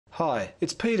Hi,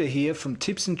 it's Peter here from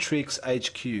Tips and Tricks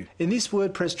HQ. In this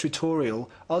WordPress tutorial,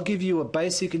 I'll give you a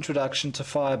basic introduction to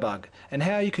Firebug and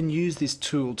how you can use this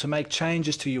tool to make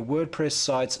changes to your WordPress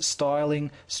site's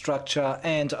styling, structure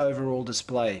and overall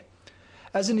display.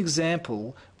 As an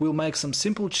example, we'll make some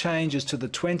simple changes to the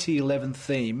 2011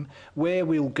 theme where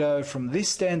we'll go from this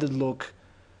standard look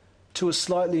to a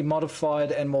slightly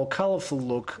modified and more colourful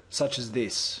look such as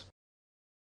this.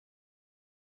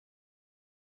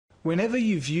 Whenever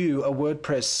you view a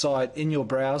WordPress site in your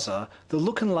browser, the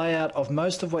look and layout of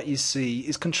most of what you see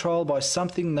is controlled by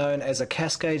something known as a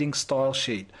cascading style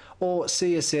sheet, or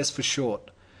CSS for short.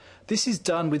 This is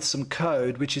done with some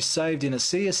code which is saved in a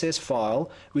CSS file,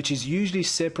 which is usually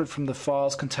separate from the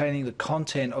files containing the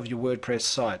content of your WordPress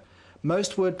site.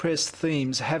 Most WordPress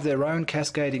themes have their own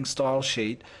cascading style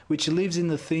sheet, which lives in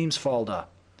the themes folder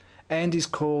and is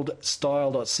called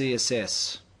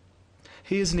style.css.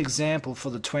 Here's an example for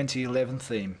the 2011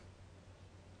 theme.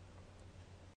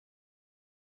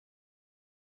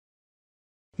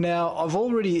 Now, I've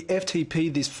already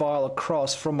FTP'd this file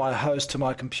across from my host to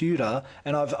my computer,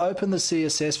 and I've opened the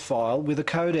CSS file with a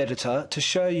code editor to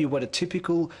show you what a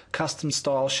typical custom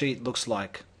style sheet looks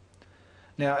like.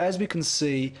 Now, as we can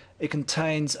see, it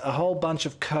contains a whole bunch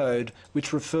of code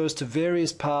which refers to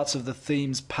various parts of the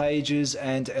theme's pages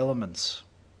and elements.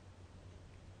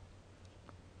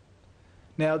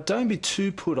 Now, don't be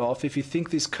too put off if you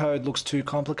think this code looks too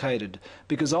complicated,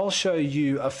 because I'll show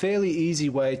you a fairly easy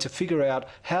way to figure out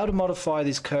how to modify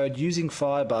this code using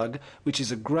Firebug, which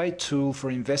is a great tool for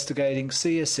investigating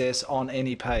CSS on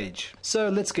any page. So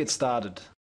let's get started.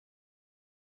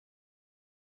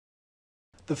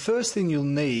 The first thing you'll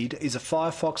need is a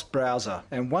Firefox browser,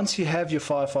 and once you have your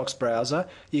Firefox browser,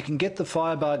 you can get the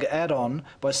Firebug add-on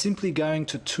by simply going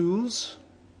to Tools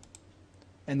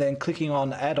and then clicking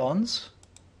on Add-ons,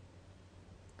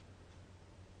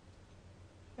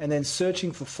 and then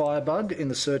searching for Firebug in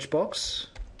the search box.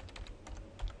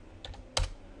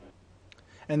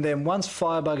 And then once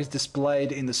Firebug is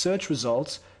displayed in the search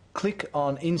results, click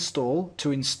on Install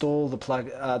to install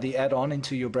the add-on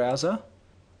into your browser.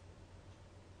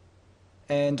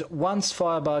 And once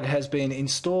Firebug has been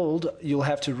installed, you'll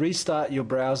have to restart your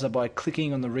browser by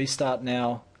clicking on the Restart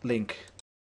Now link.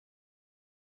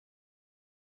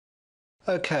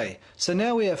 Okay, so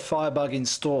now we have Firebug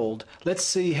installed, let's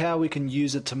see how we can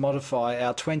use it to modify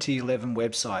our 2011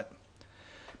 website.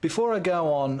 Before I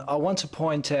go on, I want to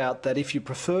point out that if you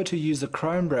prefer to use the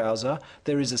Chrome browser,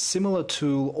 there is a similar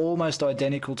tool almost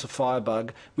identical to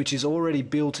Firebug, which is already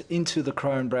built into the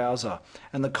Chrome browser,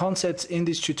 and the concepts in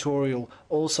this tutorial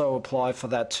also apply for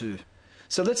that too.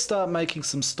 So let's start making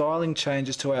some styling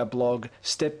changes to our blog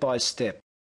step by step.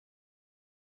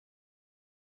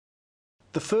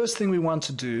 The first thing we want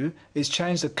to do is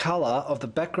change the color of the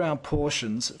background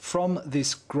portions from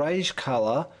this greyish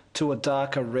color to a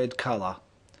darker red color.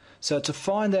 So to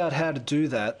find out how to do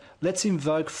that, let's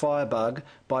invoke Firebug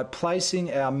by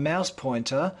placing our mouse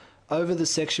pointer over the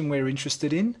section we're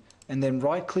interested in and then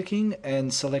right-clicking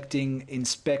and selecting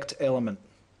Inspect Element.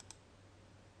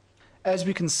 As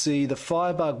we can see, the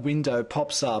Firebug window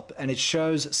pops up and it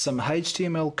shows some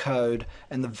HTML code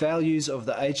and the values of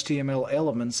the HTML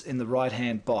elements in the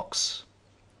right-hand box.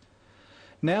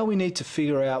 Now we need to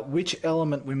figure out which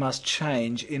element we must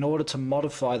change in order to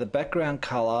modify the background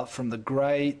color from the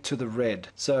grey to the red.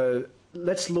 So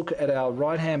let's look at our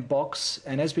right-hand box,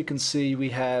 and as we can see, we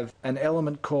have an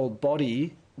element called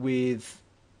body with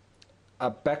a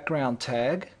background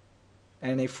tag.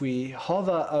 And if we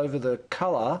hover over the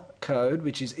color code,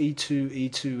 which is E2,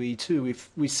 E2, E2,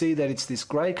 we see that it's this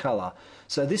grey color.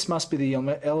 So this must be the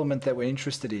element that we're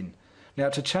interested in. Now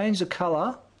to change the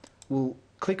color, we'll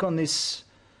click on this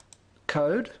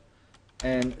code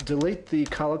and delete the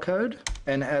color code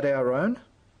and add our own.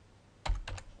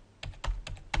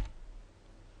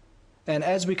 And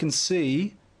as we can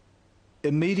see,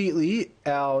 immediately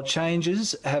our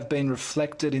changes have been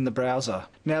reflected in the browser.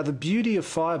 Now the beauty of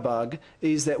Firebug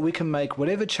is that we can make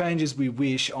whatever changes we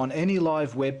wish on any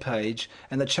live web page,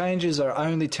 and the changes are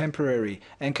only temporary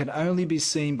and can only be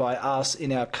seen by us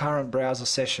in our current browser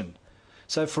session.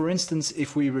 So for instance,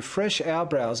 if we refresh our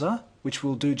browser, which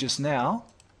we'll do just now,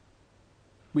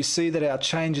 we see that our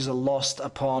changes are lost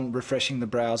upon refreshing the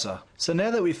browser. So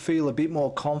now that we feel a bit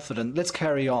more confident, let's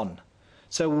carry on.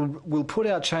 So we'll put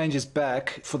our changes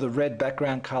back for the red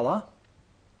background color.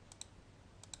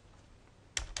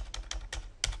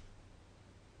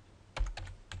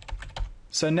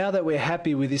 So now that we're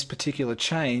happy with this particular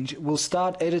change, we'll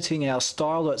start editing our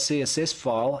style.css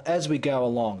file as we go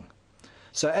along.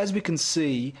 So as we can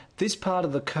see, this part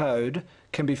of the code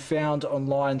can be found on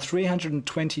line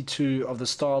 322 of the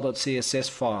style.css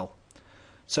file.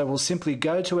 So we'll simply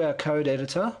go to our code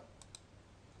editor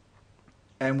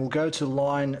and we'll go to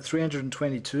line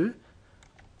 322.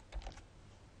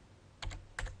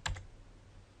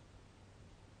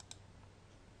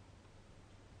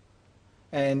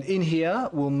 And in here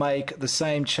we'll make the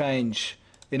same change.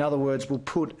 In other words, we'll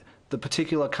put the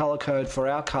particular color code for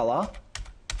our color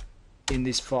in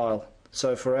this file.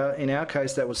 So in our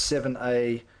case that was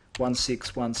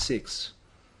 7A1616.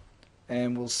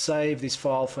 And we'll save this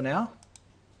file for now.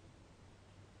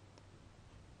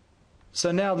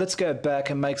 So now let's go back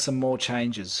and make some more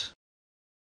changes.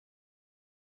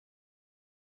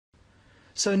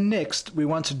 So next we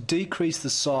want to decrease the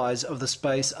size of the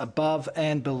space above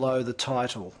and below the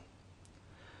title.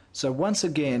 So once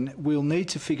again we'll need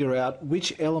to figure out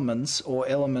which elements or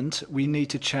element we need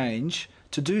to change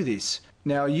to do this.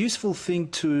 Now a useful thing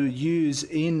to use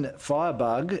in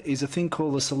Firebug is a thing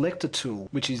called the selector tool,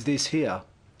 which is this here.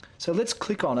 So let's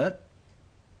click on it.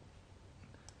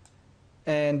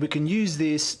 And we can use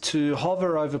this to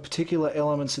hover over particular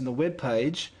elements in the web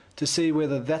page to see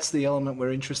whether that's the element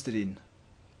we're interested in.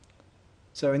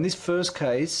 So in this first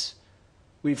case,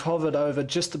 we've hovered over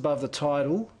just above the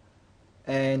title,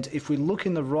 and if we look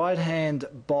in the right hand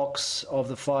box of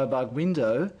the Firebug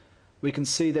window, we can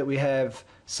see that we have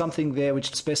something there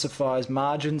which specifies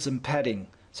margins and padding.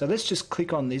 So let's just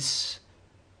click on this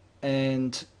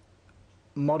and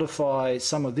modify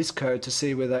some of this code to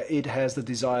see whether it has the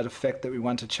desired effect that we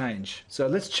want to change. So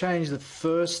let's change the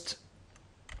first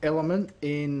element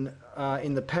in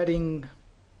the padding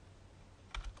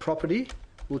property.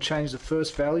 We'll change the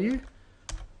first value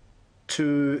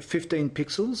to 15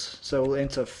 pixels. So we'll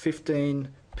enter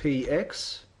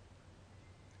 15px.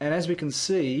 And as we can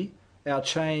see, our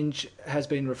change has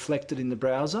been reflected in the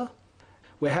browser.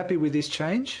 We're happy with this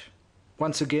change.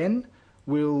 Once again,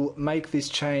 we'll make this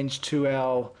change to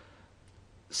our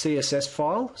CSS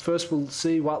file. First we'll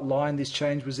see what line this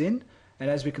change was in, and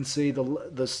as we can see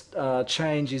the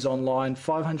change is on line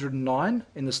 509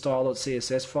 in the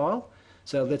style.css file.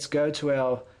 So let's go to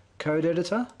our code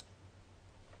editor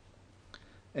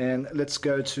and let's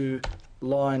go to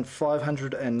line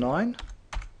 509.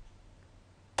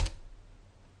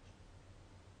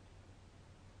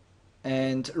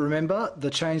 And remember, the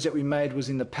change that we made was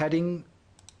in the padding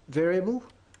variable,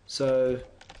 so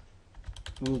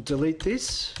we'll delete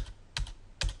this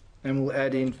and we'll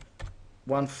add in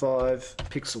 15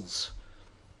 pixels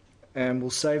and we'll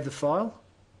save the file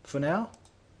for now.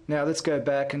 Now let's go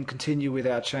back and continue with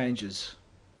our changes.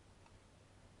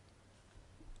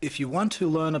 If you want to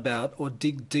learn about or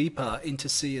dig deeper into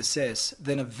CSS,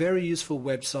 then a very useful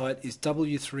website is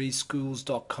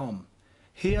w3schools.com.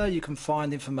 Here you can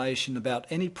find information about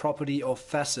any property or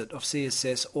facet of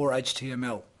CSS or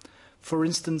HTML. For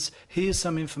instance, here's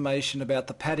some information about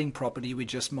the padding property we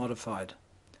just modified.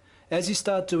 As you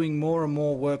start doing more and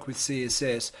more work with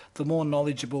CSS, the more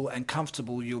knowledgeable and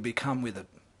comfortable you'll become with it.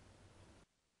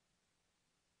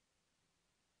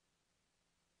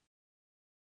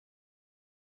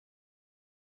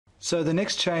 So the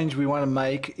next change we want to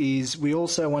make is we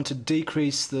also want to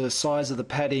decrease the size of the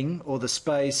padding or the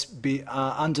space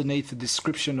underneath the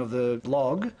description of the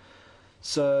log.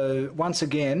 So once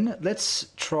again, let's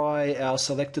try our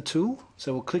selector tool.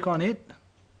 So we'll click on it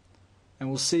and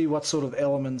we'll see what sort of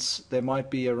elements there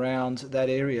might be around that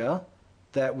area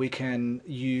that we can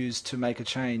use to make a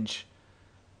change.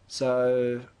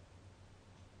 So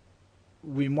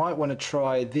we might want to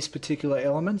try this particular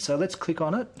element. So let's click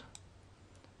on it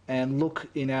and look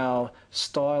in our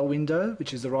style window,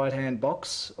 which is the right hand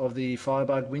box of the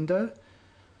Firebug window.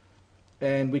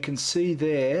 And we can see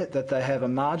there that they have a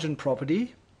margin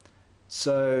property.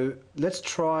 So let's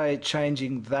try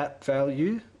changing that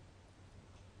value.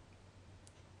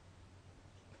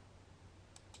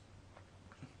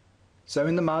 So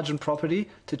in the margin property,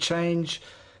 to change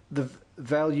the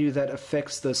value that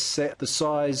affects the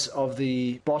size of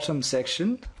the bottom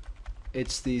section,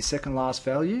 it's the second last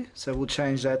value. So we'll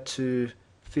change that to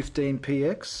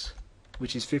 15px,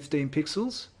 which is 15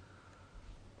 pixels.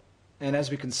 And as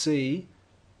we can see,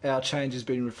 our change has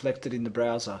been reflected in the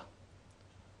browser.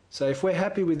 So if we're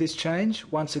happy with this change,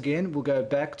 once again we'll go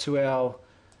back to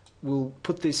we'll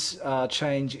put this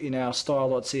change in our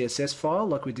style.css file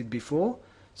like we did before.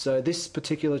 So this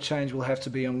particular change will have to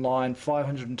be on line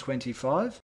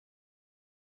 525,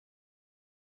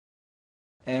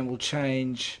 and we'll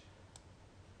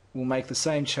make the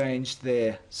same change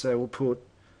there. So we'll put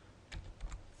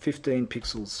 15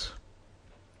 pixels.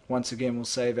 Once again we'll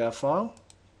save our file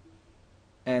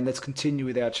and let's continue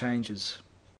with our changes.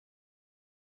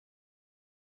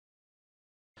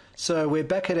 So we're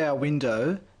back at our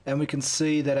window and we can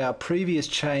see that our previous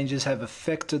changes have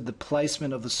affected the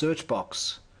placement of the search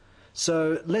box.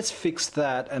 So let's fix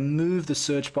that and move the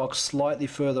search box slightly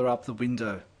further up the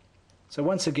window. So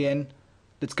once again,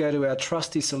 let's go to our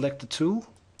trusty selector tool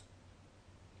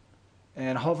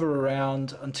and hover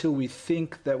around until we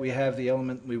think that we have the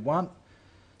element we want.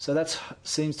 So that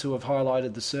seems to have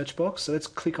highlighted the search box. So let's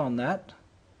click on that.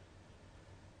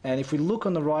 And if we look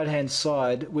on the right hand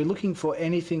side, we're looking for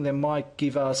anything that might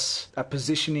give us a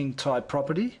positioning type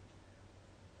property.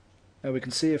 Now we can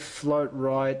see a float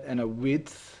right and a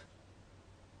width,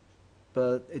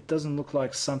 but it doesn't look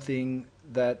like something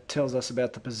that tells us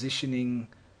about the positioning,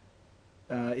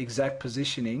 exact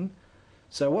positioning.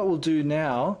 So what we'll do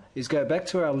now is go back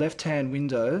to our left hand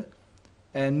window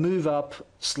and move up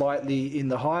slightly in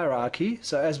the hierarchy.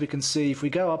 So as we can see, if we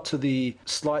go up to the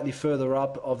slightly further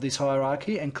up of this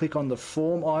hierarchy and click on the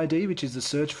form ID, which is the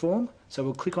search form, so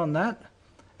we'll click on that,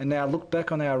 and now look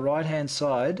back on our right hand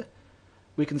side,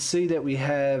 we can see that we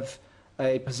have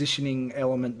a positioning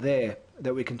element there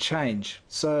that we can change.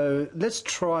 So let's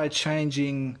try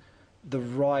changing the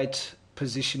right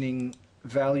positioning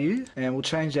value, and we'll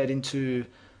change that into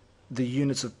the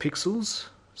units of pixels.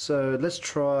 So let's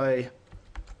try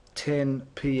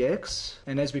 10px,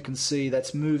 and as we can see,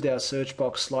 that's moved our search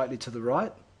box slightly to the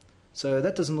right. So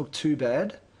that doesn't look too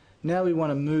bad. Now we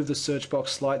want to move the search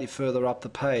box slightly further up the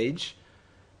page,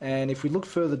 and if we look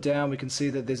further down, we can see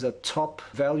that there's a top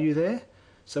value there.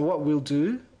 So what we'll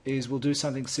do is we'll do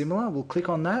something similar. We'll click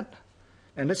on that,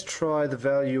 and let's try the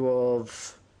value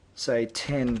of, say,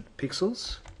 10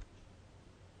 pixels.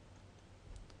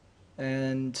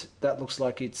 And that looks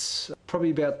like it's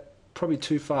probably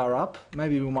too far up.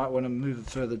 Maybe we might want to move it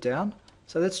further down.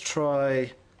 So let's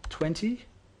try 20.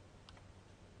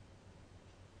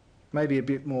 Maybe a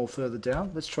bit more further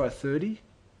down. Let's try 30.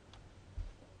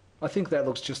 I think that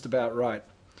looks just about right.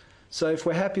 So if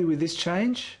we're happy with this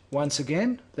change, once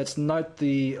again, let's note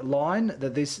the line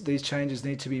that these changes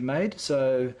need to be made.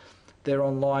 So they're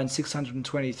on line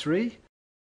 623.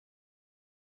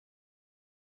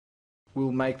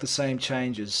 We'll make the same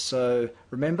changes. So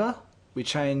remember, we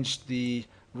changed the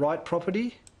right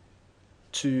property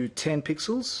to 10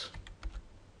 pixels,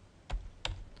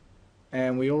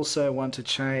 and we also want to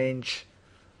change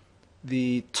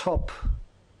the top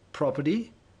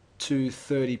property to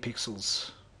 30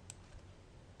 pixels.